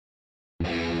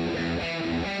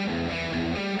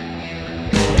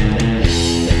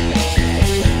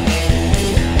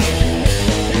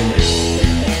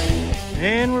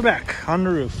we're back on the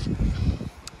roof.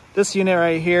 This unit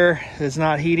right here is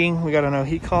not heating. We got a no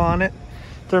heat call on it.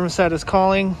 Thermostat is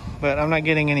calling, but I'm not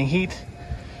getting any heat.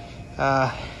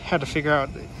 Had to figure out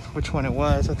which one it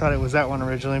was. I thought it was that one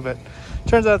originally, but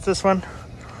turns out it's this one.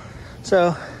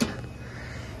 So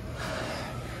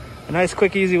a nice,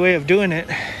 quick, easy way of doing it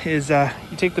is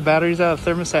you take the batteries out of the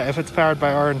thermostat if it's powered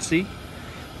by RNC,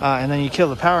 and then you kill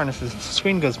the power, and if the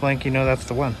screen goes blank, you know that's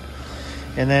the one.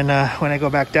 And then when I go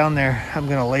back down there, I'm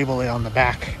going to label it on the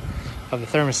back of the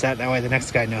thermostat. That way the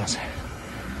next guy knows.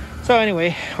 So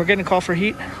anyway, we're getting a call for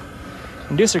heat.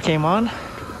 Inducer came on.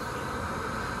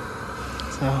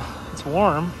 So it's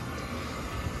warm.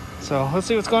 So let's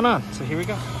see what's going on. So here we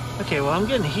go. Okay, well, I'm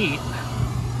getting heat.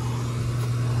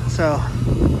 So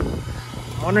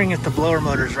I'm wondering if the blower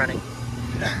motor's running.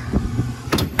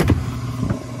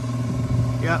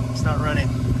 Yeah, it's not running.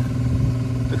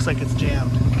 Looks like it's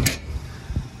jammed.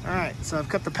 All right, so I've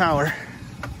cut the power.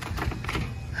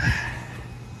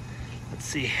 Let's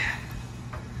see.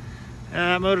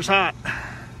 Motor's hot.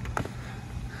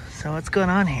 So what's going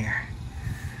on here?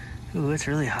 Ooh, it's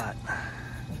really hot.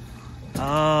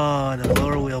 Oh, the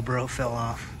blower wheel fell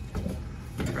off.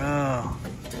 Bro.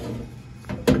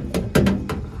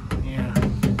 Yeah,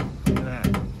 look at that.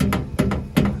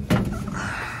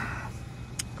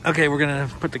 Okay, we're gonna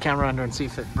put the camera under and see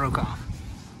if it broke off.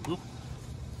 Oop.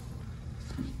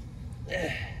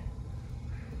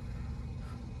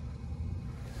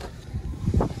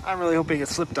 I'm really hoping it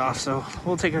slipped off, so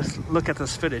we'll take a look at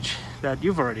this footage that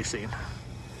you've already seen.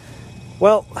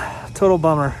 Well, total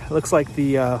bummer. It looks like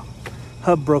the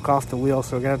hub broke off the wheel,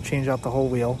 so we're gonna have to change out the whole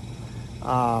wheel.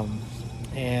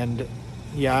 And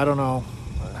yeah, I don't know.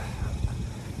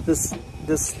 This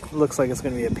looks like it's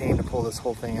gonna be a pain to pull this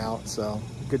whole thing out, so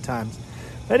good times.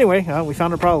 But anyway, we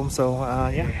found a problem, so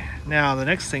yeah. Now the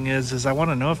next thing is I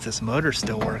want to know if this motor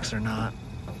still works or not.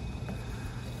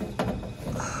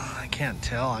 I can't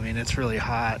tell. I mean, it's really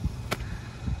hot.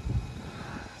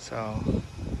 So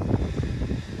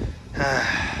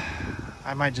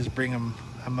I might just bring him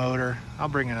a motor. I'll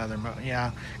bring another motor.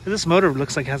 Yeah, this motor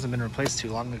looks like it hasn't been replaced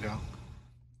too long ago.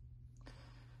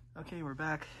 Okay, we're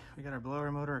back. We got our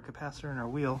blower motor, our capacitor, and our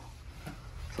wheel. So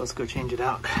let's go change it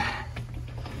out.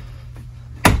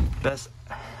 Best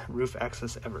roof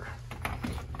access ever.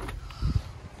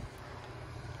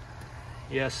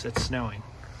 Yes, it's snowing.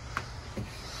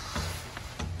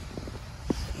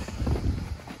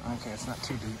 Okay, it's not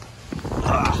too deep.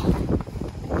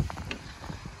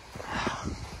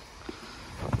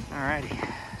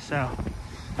 Alrighty, so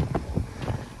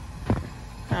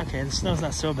okay, the snow's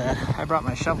not so bad. I brought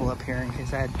my shovel up here in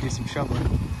case I had to do some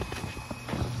shoveling.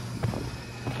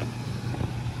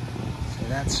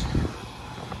 So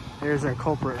there's our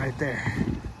culprit right there.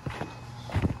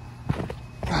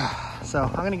 So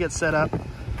I'm gonna get set up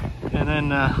and then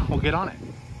we'll get on it.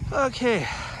 Okay,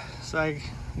 so I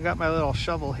got my little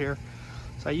shovel here.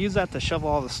 So I use that to shovel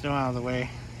all the snow out of the way,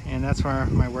 and that's where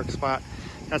my work spot.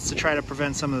 That's to try to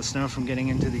prevent some of the snow from getting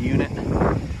into the unit.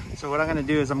 So what I'm gonna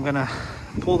do is I'm gonna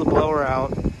pull the blower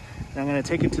out, and I'm gonna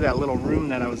take it to that little room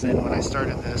that I was in when I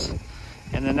started this.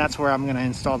 And then that's where I'm gonna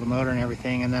install the motor and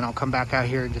everything, and then I'll come back out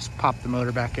here and just pop the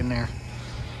motor back in there,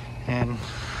 and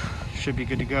should be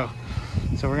good to go.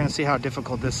 So we're gonna see how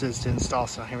difficult this is to install,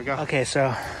 so here we go. Okay,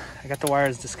 so I got the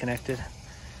wires disconnected.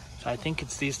 So I think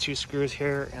it's these two screws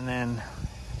here, and then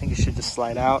I think it should just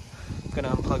slide out. I'm gonna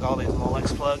unplug all these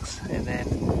Molex plugs, and then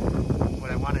what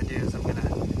I wanna do is I'm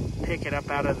gonna pick it up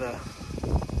out of the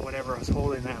whatever was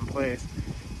holding that in place,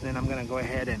 and then I'm gonna go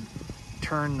ahead and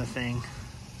turn the thing.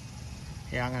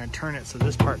 Yeah, I'm gonna turn it so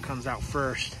this part comes out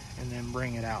first, and then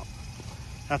bring it out.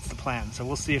 That's the plan, so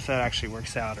we'll see if that actually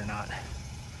works out or not.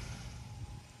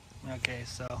 Okay,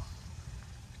 so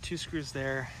 2 screws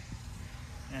there,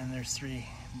 and there's 3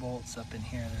 bolts up in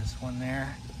here. There's one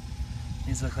there.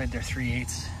 These look like they're 3/8.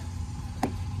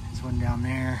 There's one down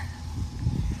there.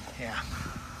 Yeah.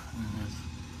 And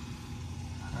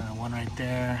there's one right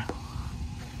there.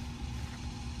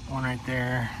 One right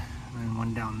there. And then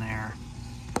one down there.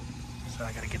 So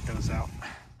I gotta get those out.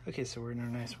 Okay, so we're in a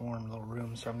nice warm little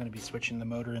room. So I'm gonna be switching the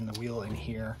motor and the wheel in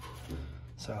here.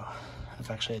 So I've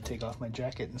actually had to take off my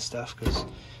jacket and stuff because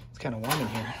it's kind of warm in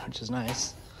here, which is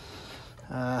nice.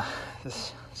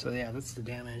 So yeah, that's the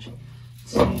damage.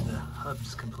 See, the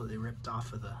hub's completely ripped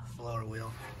off of the blower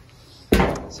wheel.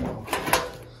 So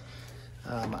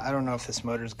I don't know if this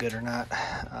motor's good or not,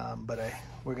 but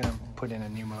we're gonna put in a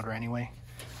new motor anyway.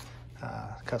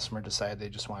 Customer decided they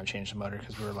just want to change the motor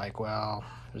because we were like, well,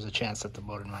 there's a chance that the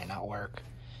motor might not work.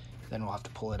 Then we'll have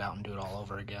to pull it out and do it all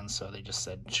over again. So they just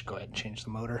said, go ahead and change the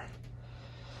motor.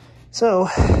 So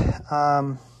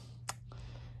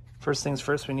First things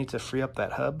first, we need to free up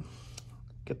that hub.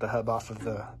 Get the hub off of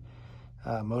the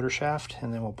motor shaft,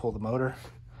 and then we'll pull the motor,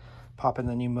 pop in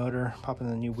the new motor, pop in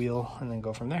the new wheel, and then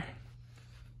go from there.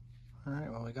 All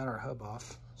right, well, we got our hub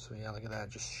off. So yeah, look at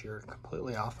that, just sheared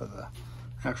completely off of the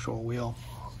actual wheel.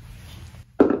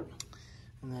 And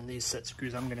then these set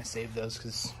screws, I'm gonna save those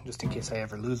because just in case I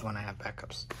ever lose one, I have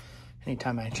backups.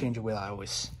 Anytime I change a wheel, I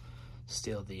always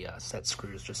steal the set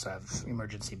screws just so I have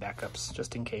emergency backups,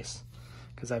 just in case.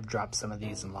 Because I've dropped some of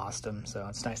these and lost them, so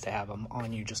it's nice to have them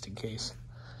on you just in case.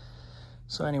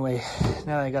 So anyway,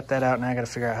 now that I got that out, now I gotta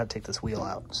figure out how to take this wheel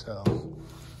out. So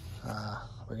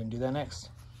we're gonna do that next.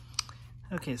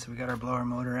 Okay, so we got our blower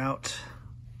motor out.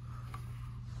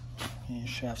 Okay,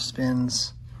 shaft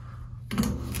spins.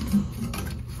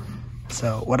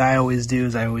 So what I always do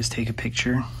is I always take a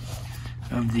picture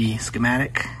of the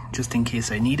schematic just in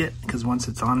case I need it, because once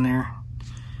it's on there,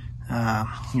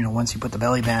 you know, once you put the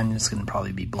belly band, it's going to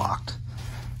probably be blocked.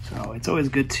 So it's always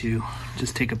good to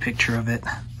just take a picture of it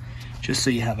just so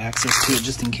you have access to it,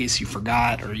 just in case you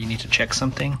forgot or you need to check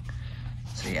something.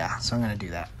 So yeah, so I'm going to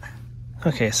do that.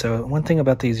 Okay, so one thing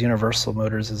about these universal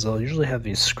motors is they'll usually have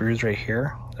these screws right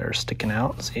here that are sticking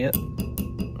out, see it?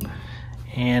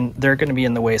 And they're going to be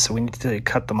in the way, so we need to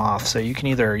cut them off. So you can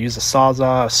either use a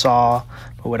sawzall, a saw,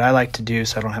 but what I like to do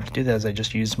so I don't have to do that is I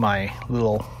just use my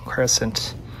little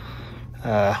crescent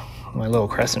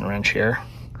wrench here,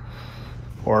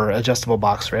 or adjustable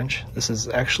box wrench. This is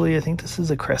actually, I think this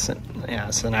is a crescent. Yeah,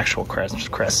 it's an actual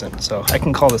crescent, so I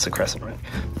can call this a crescent wrench.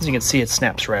 As you can see, it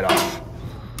snaps right off.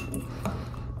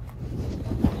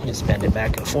 You just bend it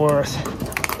back and forth,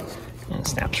 and it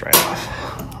snaps right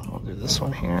off. We'll do this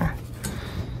one here.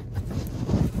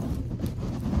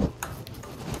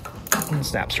 And it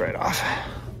snaps right off.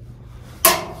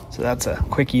 So that's a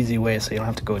quick, easy way so you don't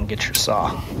have to go and get your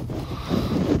saw.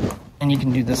 And you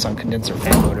can do this on condenser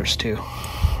fan motors too,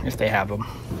 if they have them.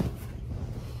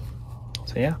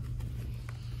 So yeah.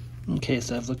 Okay,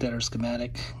 so I've looked at our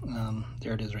schematic.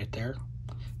 There it is right there.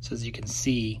 So as you can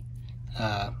see,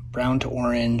 brown to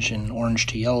orange and orange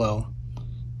to yellow,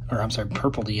 or I'm sorry,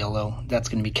 purple to yellow, that's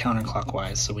going to be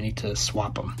counterclockwise, so we need to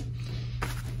swap them.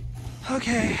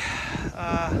 Okay,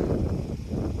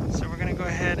 so we're going to go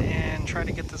ahead and try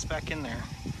to get this back in there.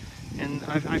 And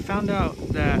I found out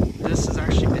that this has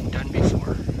actually been done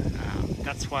before.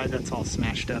 That's why that's all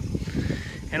smashed up.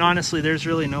 And honestly, there's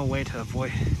really no way to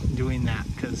avoid doing that,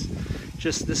 because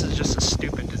this is just a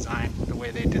stupid design, the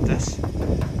way they did this.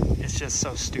 It's just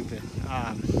so stupid.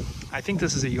 I think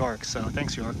this is a York, so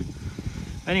thanks, York.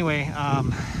 Anyway,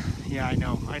 yeah, I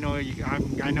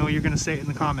know you're gonna say it in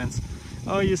the comments.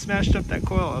 Oh, you smashed up that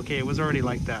coil. Okay, it was already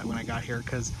like that when I got here,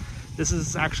 because this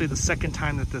is actually the second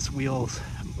time that this wheel's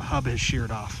hub has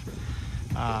sheared off.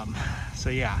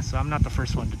 So yeah, so I'm not the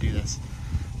first one to do this,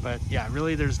 but yeah,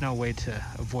 really there's no way to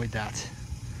avoid that.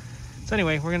 So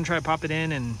anyway, we're gonna try to pop it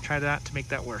in and try that to make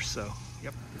that worse. So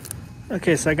yep.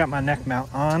 Okay, so I got my neck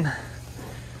mount on.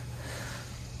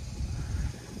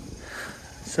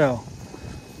 So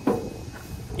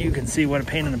you can see what a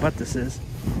pain in the butt this is.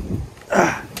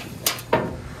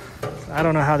 I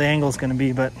don't know how the angle is going to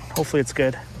be, but hopefully it's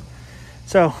good.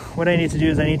 So what I need to do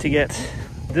is I need to get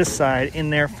this side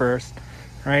in there first,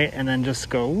 right? And then just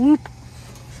go whoop.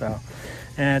 So,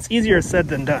 and it's easier said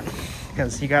than done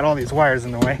because you got all these wires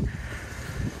in the way.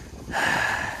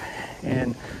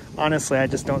 And honestly, I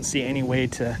just don't see any way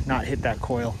to not hit that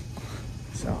coil.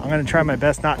 So I'm going to try my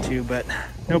best not to, but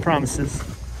no promises.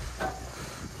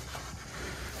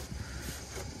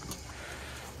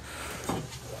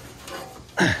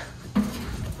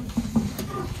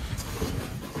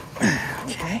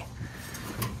 Okay.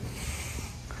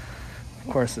 Of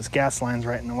course, this gas line's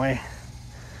right in the way.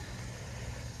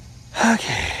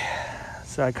 Okay.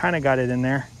 So I kind of got it in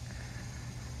there.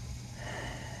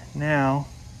 Now,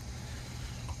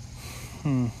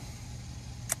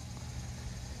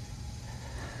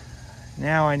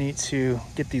 now I need to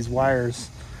get these wires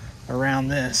around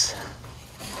this.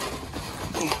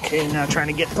 Okay, now trying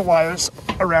to get the wires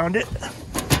around it.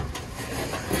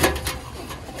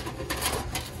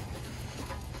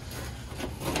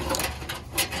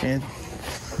 Okay.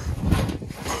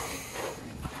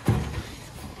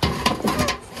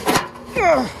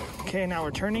 Okay, now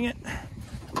we're turning it.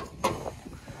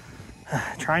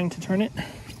 Trying to turn it.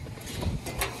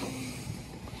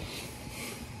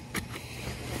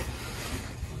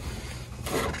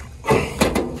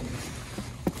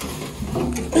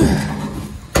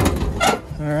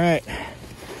 All right.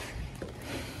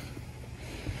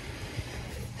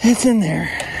 It's in there.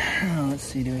 Oh, let's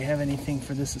see, do we have anything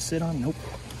for this to sit on? Nope.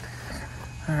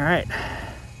 All right.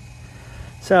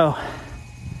 So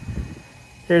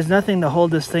there's nothing to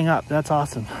hold this thing up. That's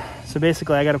awesome. So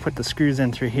basically I got to put the screws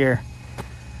in through here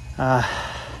to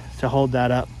hold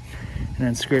that up and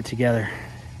then screw it together.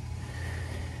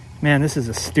 Man, this is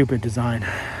a stupid design.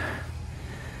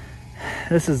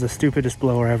 This is the stupidest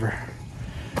blower ever.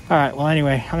 All right, well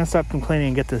anyway, I'm gonna stop complaining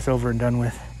and get this over and done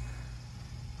with.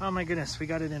 Oh my goodness, we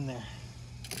got it in there.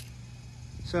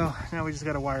 So now we just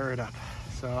gotta wire it up.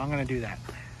 So I'm gonna do that.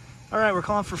 All right, we're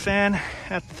calling for fan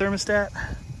at the thermostat.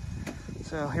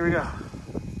 So here we go.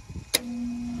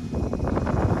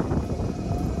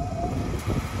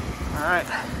 All right.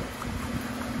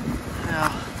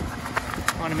 Now,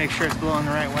 I wanna make sure it's blowing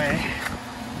the right way.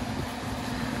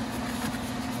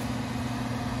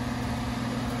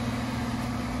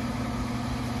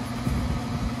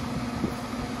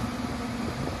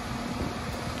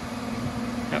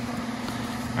 Yep.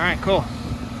 All right, cool.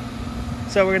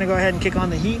 So we're gonna go ahead and kick on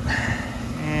the heat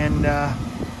and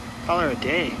call her a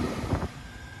day.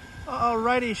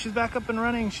 Alrighty, she's back up and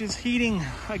running. She's heating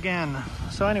again.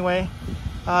 So anyway,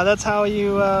 that's how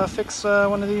you fix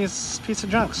one of these piece of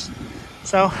junks.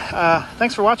 So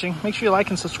thanks for watching. Make sure you like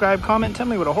and subscribe, comment, tell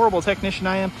me what a horrible technician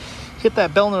I am. Hit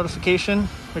that bell notification,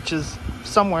 which is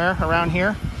somewhere around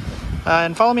here.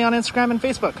 And follow me on Instagram and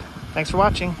Facebook. Thanks for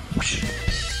watching.